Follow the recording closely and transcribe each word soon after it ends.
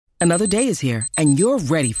Another day is here, and you're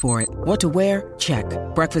ready for it. What to wear? Check.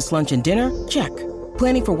 Breakfast, lunch, and dinner? Check.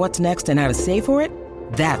 Planning for what's next and how to save for it?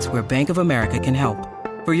 That's where Bank of America can help.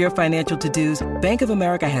 For your financial to-dos, Bank of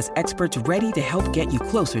America has experts ready to help get you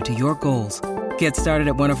closer to your goals. Get started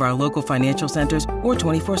at one of our local financial centers or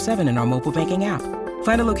 24/7 in our mobile banking app.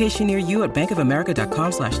 Find a location near you at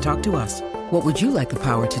bankofamerica.com/talktous. What would you like the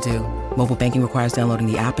power to do? Mobile banking requires downloading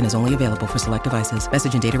the app and is only available for select devices.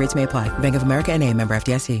 Message and data rates may apply. Bank of America N.A., member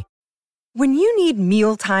FDIC. When you need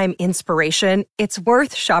mealtime inspiration, it's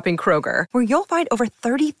worth shopping Kroger, where you'll find over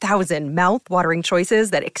 30,000 mouth-watering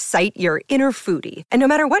choices that excite your inner foodie. And no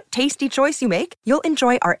matter what tasty choice you make, you'll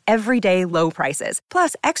enjoy our everyday low prices,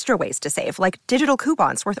 plus extra ways to save, like digital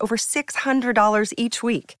coupons worth over $600 each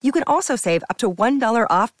week. You can also save up to $1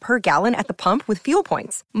 off per gallon at the pump with fuel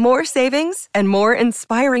points. More savings and more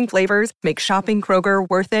inspiring flavors make shopping Kroger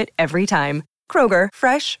worth it every time. Kroger,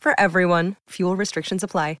 fresh for everyone. Fuel restrictions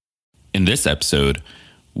apply. In this episode,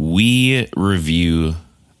 we review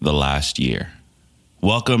the last year.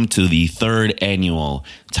 Welcome to the third annual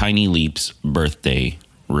Tiny Leaps birthday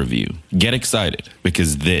review. Get excited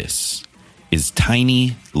because this is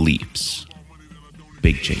Tiny Leaps.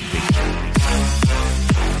 Big change, big change.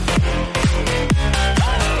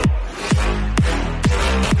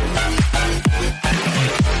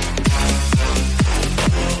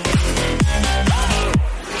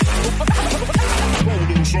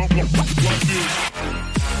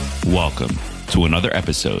 Welcome to another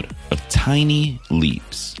episode of Tiny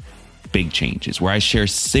Leaps, Big Changes, where I share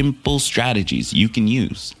simple strategies you can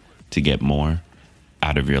use to get more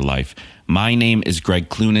out of your life. My name is Greg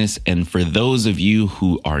Clunis, and for those of you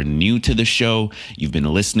who are new to the show, you've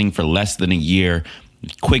been listening for less than a year,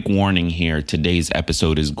 quick warning here, today's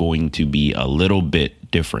episode is going to be a little bit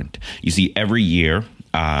different. You see, every year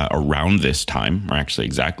around this time, or actually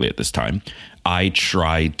exactly at this time, I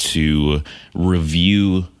try to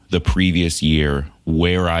review the previous year,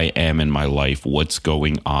 where I am in my life, what's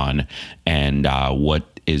going on, and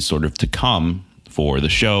what is sort of to come for the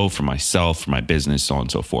show, for myself, for my business, so on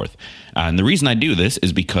and so forth. And the reason I do this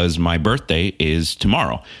is because my birthday is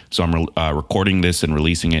tomorrow. So I'm recording this and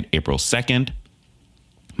releasing it April 2nd.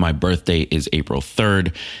 My birthday is April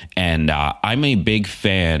 3rd. And I'm a big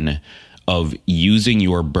fan of using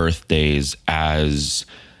your birthdays as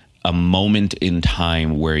a moment in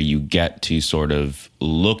time where you get to sort of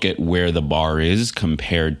look at where the bar is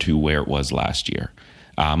compared to where it was last year.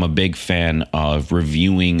 I'm a big fan of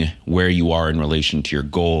reviewing where you are in relation to your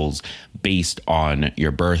goals based on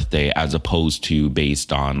your birthday, as opposed to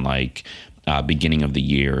based on like beginning of the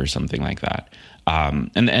year or something like that.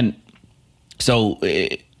 So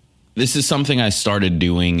this is something I started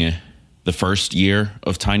doing the first year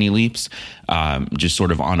of Tiny Leaps, just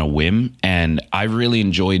sort of on a whim. And I really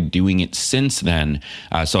enjoyed doing it since then.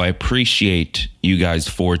 So I appreciate you guys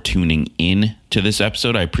for tuning in to this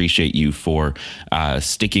episode. I appreciate you for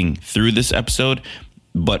sticking through this episode.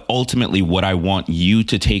 But ultimately, what I want you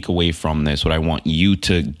to take away from this, what I want you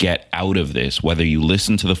to get out of this, whether you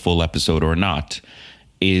listen to the full episode or not,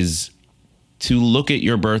 is to look at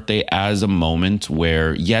your birthday as a moment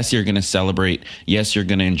where, yes, you're going to celebrate. Yes, you're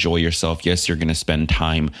going to enjoy yourself. Yes, you're going to spend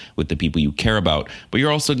time with the people you care about. But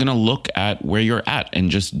you're also going to look at where you're at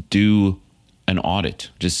and just do an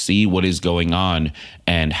audit. Just see what is going on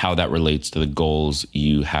and how that relates to the goals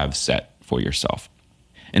you have set for yourself.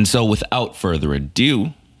 And so without further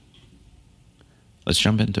ado, let's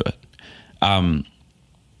jump into it.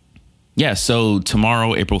 So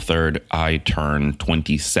tomorrow, April 3rd, I turn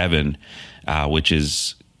 27, which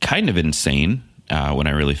is kind of insane when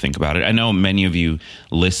I really think about it. I know many of you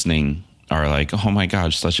listening are like, oh my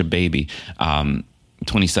gosh, such a baby.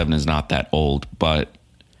 27 is not that old, but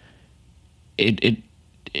it's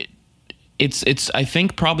I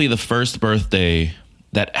think probably the first birthday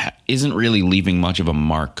that isn't really leaving much of a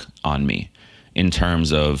mark on me in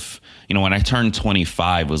terms of, when I turned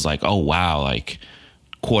 25 was like, oh wow, like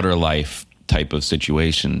quarter life type of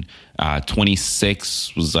situation.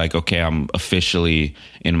 26 was like, okay, I'm officially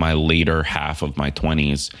in my later half of my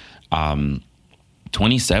 20s.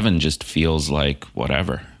 27 just feels like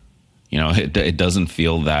whatever, it doesn't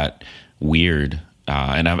feel that weird.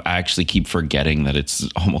 And I actually keep forgetting that it's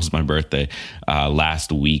almost my birthday.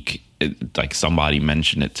 Last week, like somebody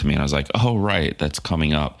mentioned it to me and I was like, oh, right, that's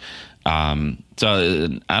coming up.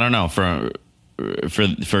 So I don't know, for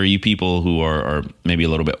you people who are maybe a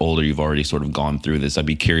little bit older, you've already sort of gone through this. I'd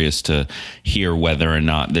be curious to hear whether or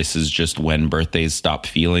not this is just when birthdays stop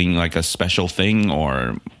feeling like a special thing,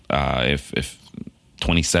 or if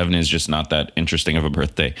 27 is just not that interesting of a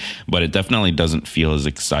birthday. But it definitely doesn't feel as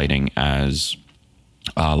exciting as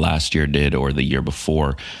last year did or the year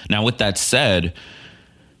before. Now, with that said,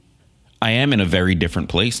 I am in a very different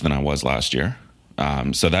place than I was last year.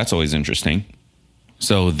 So that's always interesting.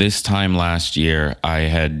 So this time last year, I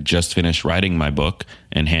had just finished writing my book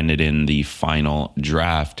and handed in the final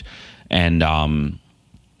draft. And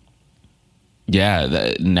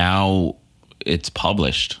now it's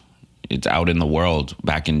published. It's out in the world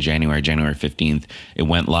back in January 15th. It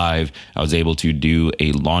went live. I was able to do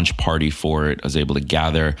a launch party for it. I was able to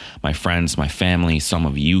gather my friends, my family. Some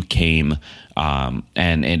of you came. And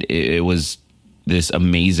it was this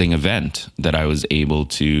amazing event that I was able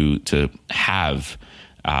to have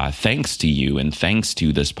thanks to you and thanks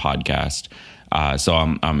to this podcast. So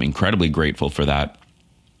I'm incredibly grateful for that.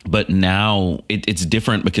 But now it's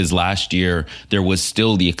different because last year there was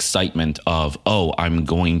still the excitement of, I'm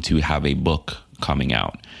going to have a book coming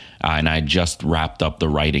out. And I just wrapped up the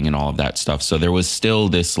writing and all of that stuff. So there was still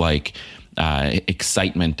this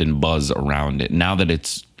excitement and buzz around it. Now that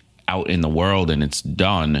it's out in the world and it's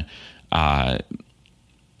done,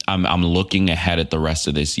 I'm looking ahead at the rest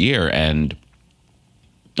of this year. And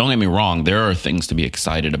don't get me wrong, there are things to be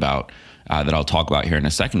excited about that I'll talk about here in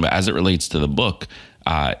a second. But as it relates to the book,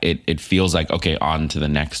 it feels like, okay, on to the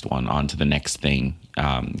next one, on to the next thing,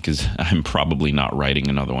 because I'm probably not writing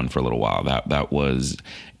another one for a little while. That was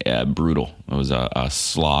brutal. It was a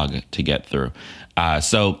slog to get through.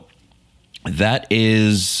 So that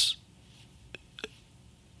is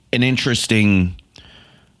an interesting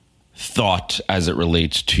thought as it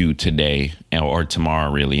relates to today or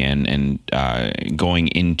tomorrow, really, and going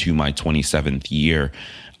into my 27th year.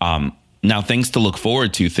 Now, things to look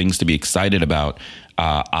forward to, things to be excited about.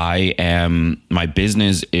 My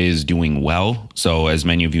business is doing well. So as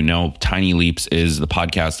many of you know, Tiny Leaps is the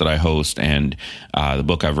podcast that I host and the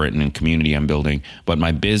book I've written and community I'm building. But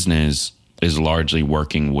my business is largely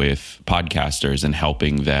working with podcasters and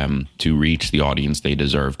helping them to reach the audience they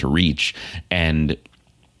deserve to reach. And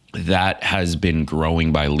that has been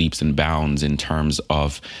growing by leaps and bounds in terms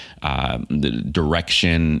of the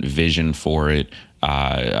direction, vision for it,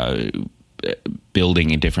 building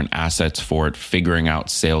different assets for it, figuring out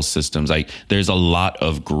sales systems. There's a lot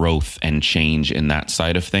of growth and change in that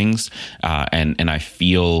side of things. And I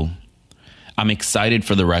feel I'm excited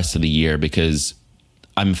for the rest of the year because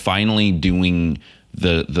I'm finally doing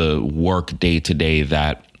the work day to day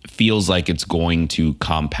that feels like it's going to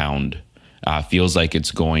compound, feels like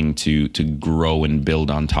it's going to grow and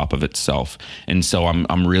build on top of itself. And so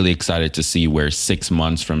I'm really excited to see where 6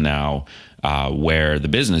 months from now, where the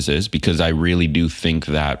business is, because I really do think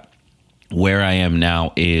that where I am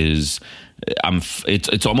now is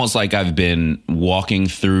it's almost like I've been walking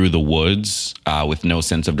through the woods with no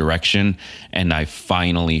sense of direction, and I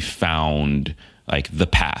finally found the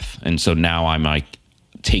path. And so now I'm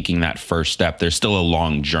taking that first step. There's still a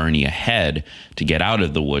long journey ahead to get out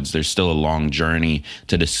of the woods. There's still a long journey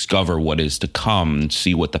to discover what is to come and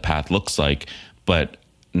see what the path looks like. But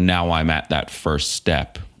now I'm at that first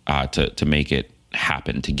step to make it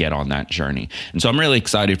happen, to get on that journey. And so I'm really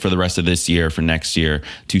excited for the rest of this year, for next year,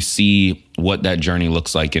 to see what that journey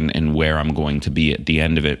looks like and where I'm going to be at the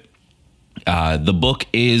end of it. The book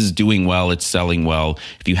is doing well. It's selling well.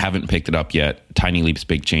 If you haven't picked it up yet, Tiny Leaps,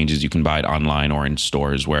 Big Changes, you can buy it online or in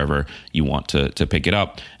stores, wherever you want to pick it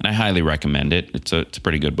up. And I highly recommend it. It's a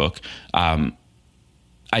pretty good book.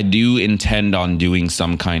 I do intend on doing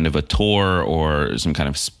some kind of a tour or some kind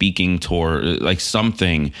of speaking tour,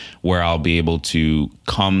 something where I'll be able to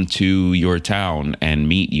come to your town and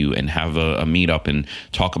meet you and have a meetup and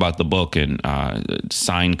talk about the book and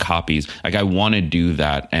sign copies. I want to do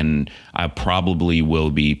that, and I probably will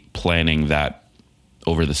be planning that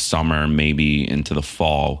over the summer, maybe into the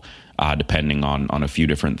fall, depending on a few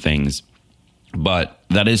different things. But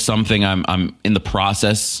that is something I'm in the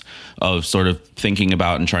process of sort of thinking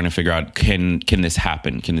about and trying to figure out, can this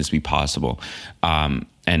happen? Can this be possible?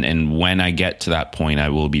 And when I get to that point, I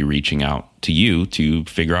will be reaching out to you to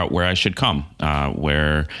figure out where I should come,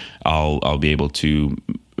 where I'll be able to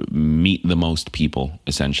meet the most people,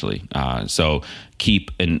 essentially. So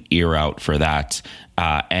keep an ear out for that.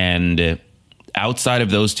 And outside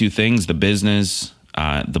of those two things, the business,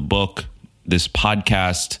 the book, this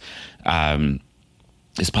podcast,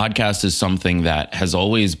 is something that has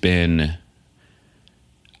always been,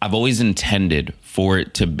 I've always intended for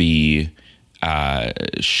it to be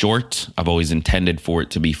short. I've always intended for it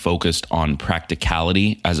to be focused on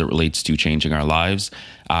practicality as it relates to changing our lives.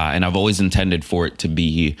 And I've always intended for it to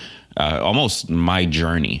be almost my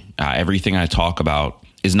journey. Everything I talk about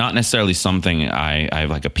is not necessarily something I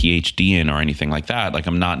have like a PhD in or anything like that. Like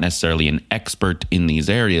I'm not necessarily an expert in these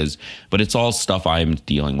areas, but it's all stuff I'm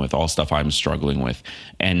dealing with, all stuff I'm struggling with.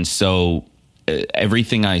 And so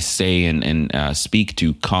everything I say and speak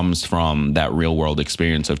to comes from that real world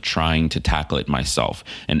experience of trying to tackle it myself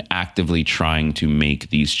and actively trying to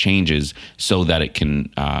make these changes so that it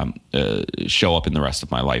can show up in the rest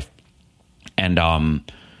of my life. And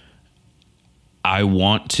I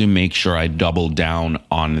want to make sure I double down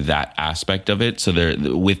on that aspect of it. So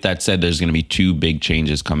with that said, there's going to be 2 big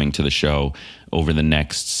changes coming to the show over the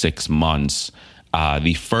next 6 months.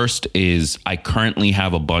 The first is I currently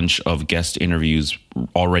have a bunch of guest interviews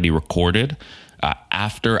already recorded.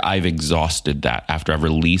 After I've exhausted that, after I've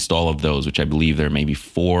released all of those, which I believe there may be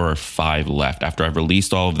 4 or 5 left, after I've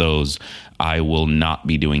released all of those, I will not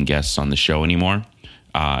be doing guests on the show anymore.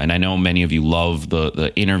 And I know many of you love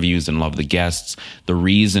the interviews and love the guests. The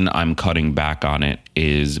reason I'm cutting back on it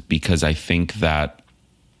is because I think that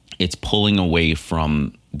it's pulling away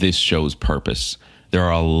from this show's purpose. There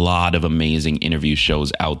are a lot of amazing interview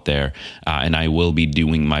shows out there, and I will be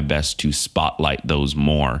doing my best to spotlight those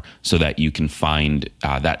more so that you can find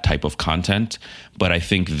that type of content. But I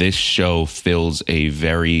think this show fills a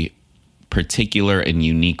very particular and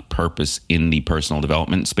unique purpose in the personal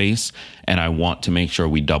development space. And I want to make sure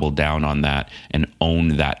we double down on that and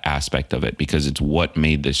own that aspect of it, because it's what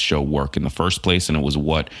made this show work in the first place. And it was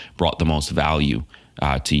what brought the most value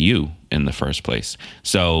to you in the first place.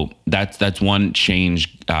 So that's one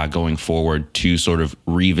change going forward, to sort of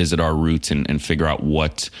revisit our roots and figure out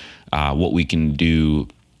what we can do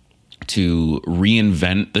to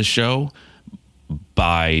reinvent the show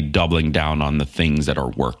by doubling down on the things that are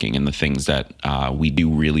working and the things that we do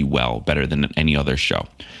really well, better than any other show.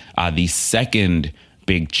 The second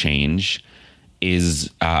big change is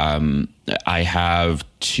I have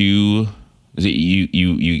 2.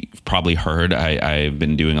 You probably heard I've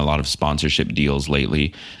been doing a lot of sponsorship deals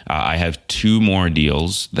lately. I have 2 more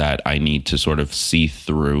deals that I need to sort of see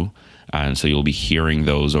through, and so you'll be hearing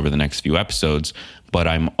those over the next few episodes. But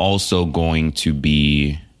I'm also going to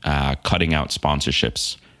be cutting out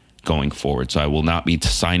sponsorships going forward. So I will not be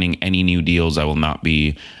signing any new deals. I will not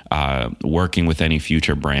be working with any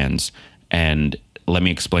future brands. And let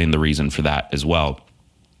me explain the reason for that as well.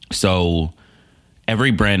 So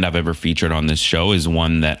every brand I've ever featured on this show is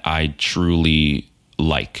one that I truly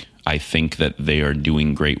like. I think that they are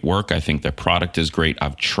doing great work. I think their product is great.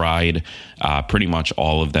 I've tried pretty much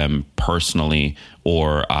all of them personally,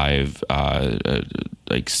 or I've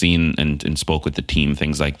seen and spoke with the team,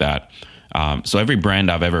 things like that. So every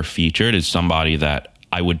brand I've ever featured is somebody that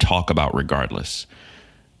I would talk about regardless.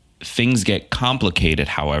 Things get complicated,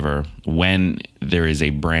 however, when there is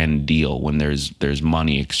a brand deal, when there's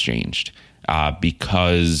money exchanged,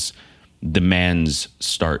 because demands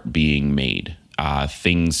start being made.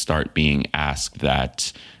 Things start being asked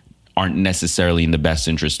that aren't necessarily in the best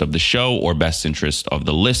interest of the show or best interest of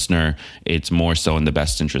the listener. It's more so in the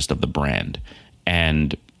best interest of the brand.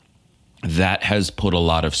 And that has put a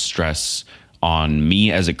lot of stress on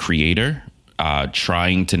me as a creator,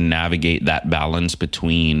 trying to navigate that balance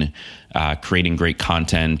between creating great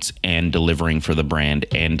content and delivering for the brand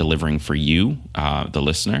and delivering for you, the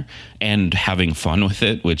listener, and having fun with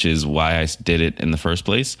it, which is why I did it in the first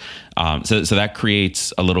place. So that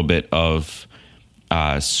creates a little bit of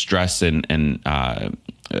stress and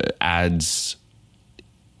adds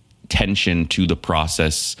tension to the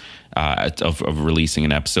process of releasing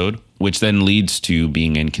an episode, which then leads to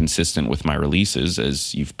being inconsistent with my releases,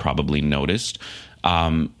 as you've probably noticed.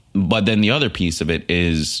 But then the other piece of it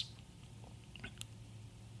is,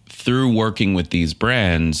 through working with these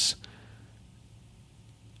brands,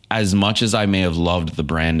 as much as I may have loved the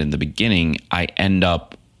brand in the beginning, I end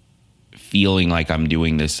up feeling like I'm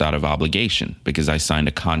doing this out of obligation because I signed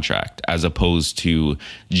a contract, as opposed to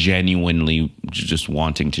genuinely just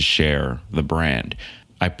wanting to share the brand.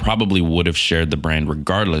 I probably would have shared the brand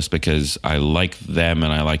regardless because I like them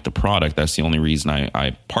and I like the product. That's the only reason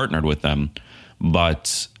I partnered with them.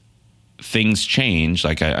 But things change,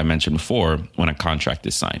 like I mentioned before, when a contract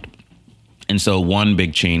is signed. And so one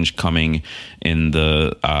big change coming in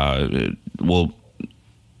the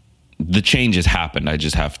change has happened. I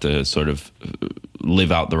just have to sort of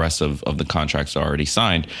live out the rest of the contracts already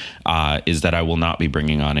signed, is that I will not be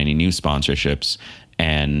bringing on any new sponsorships.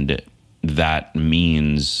 And that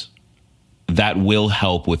means that will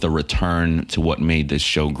help with a return to what made this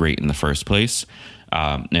show great in the first place.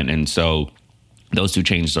 And so those 2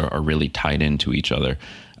 changes are really tied into each other.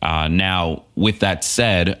 Now, with that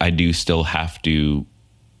said, I do still have to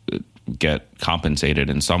get compensated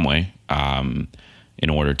in some way in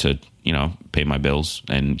order to pay my bills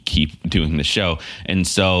and keep doing the show. And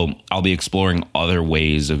so I'll be exploring other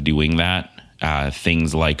ways of doing that.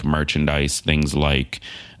 Things like merchandise, things like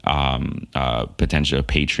potentially a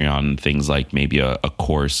Patreon, things like maybe a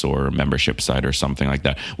course or a membership site or something like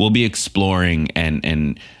that. We'll be exploring,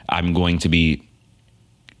 and I'm going to be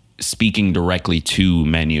speaking directly to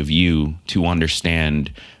many of you to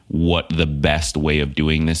understand what the best way of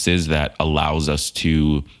doing this is that allows us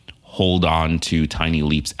to hold on to Tiny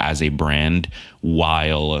Leaps as a brand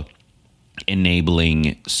while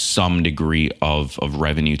enabling some degree of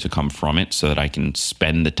revenue to come from it so that I can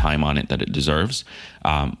spend the time on it that it deserves.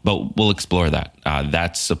 But we'll explore that.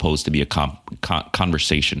 That's supposed to be a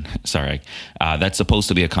conversation. Sorry. That's supposed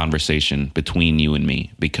to be a conversation between you and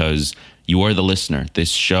me, because you are the listener. This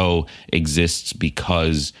show exists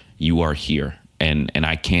because you are here. And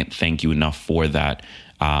I can't thank you enough for that.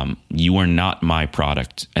 You are not my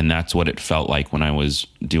product. And that's what it felt like when I was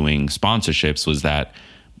doing sponsorships, was that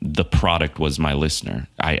the product was my listener.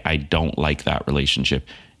 I don't like that relationship.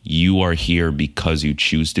 You are here because you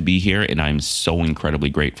choose to be here, and I'm so incredibly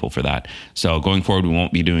grateful for that. So going forward, we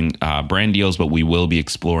won't be doing brand deals, but we will be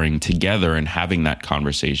exploring together and having that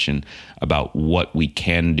conversation about what we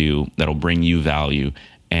can do that'll bring you value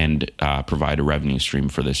and provide a revenue stream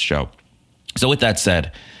for this show. So with that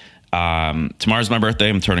said, tomorrow's my birthday.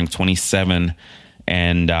 I'm turning 27,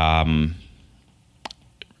 and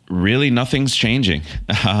really nothing's changing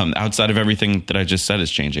outside of everything that I just said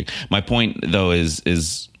is changing. My point, though, is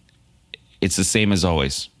it's the same as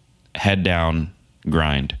always. Head down,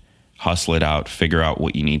 grind, hustle it out, figure out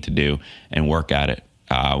what you need to do, and work at it.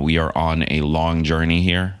 We are on a long journey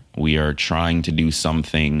here. We are trying to do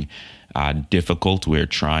something difficult. We're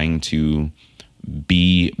trying to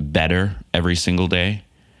be better every single day.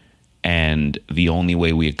 And the only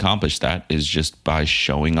way we accomplish that is just by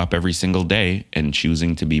showing up every single day and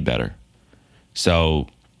choosing to be better. So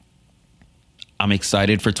I'm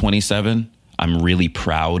excited for 27. I'm really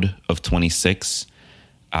proud of 26.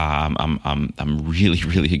 I'm really,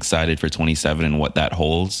 really excited for 27 and what that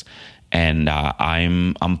holds. And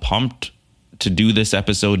I'm pumped to do this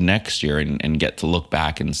episode next year and get to look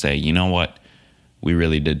back and say, you know what? We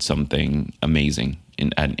really did something amazing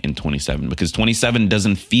in 27, because 27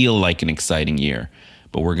 doesn't feel like an exciting year,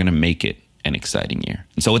 but we're going to make it an exciting year.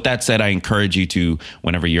 And so with that said, I encourage you to,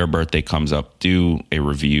 whenever your birthday comes up, do a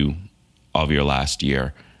review of your last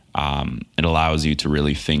year. It allows you to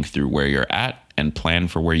really think through where you're at and plan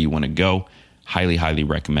for where you want to go. Highly, highly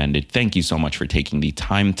recommended. Thank you so much for taking the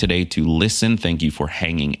time today to listen. Thank you for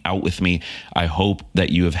hanging out with me. I hope that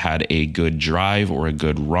you have had a good drive or a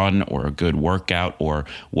good run or a good workout or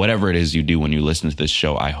whatever it is you do when you listen to this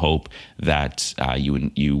show. I hope that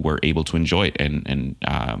you were able to enjoy it and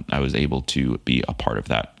I was able to be a part of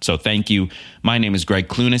that. So thank you. My name is Greg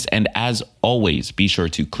Clunis, and as always, be sure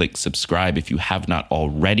to click subscribe if you have not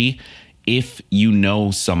already. If you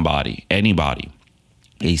know somebody, anybody,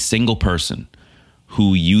 a single person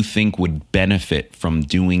who you think would benefit from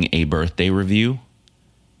doing a birthday review,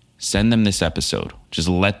 send them this episode. Just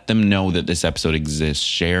let them know that this episode exists.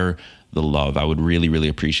 Share the love. I would really, really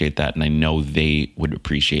appreciate that. And I know they would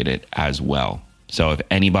appreciate it as well. So if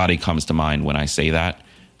anybody comes to mind when I say that,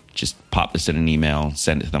 just pop this in an email,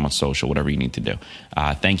 send it to them on social, whatever you need to do.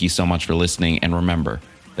 Thank you so much for listening. And remember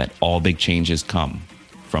that all big changes come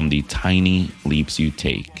from the tiny leaps you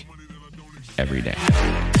take every day.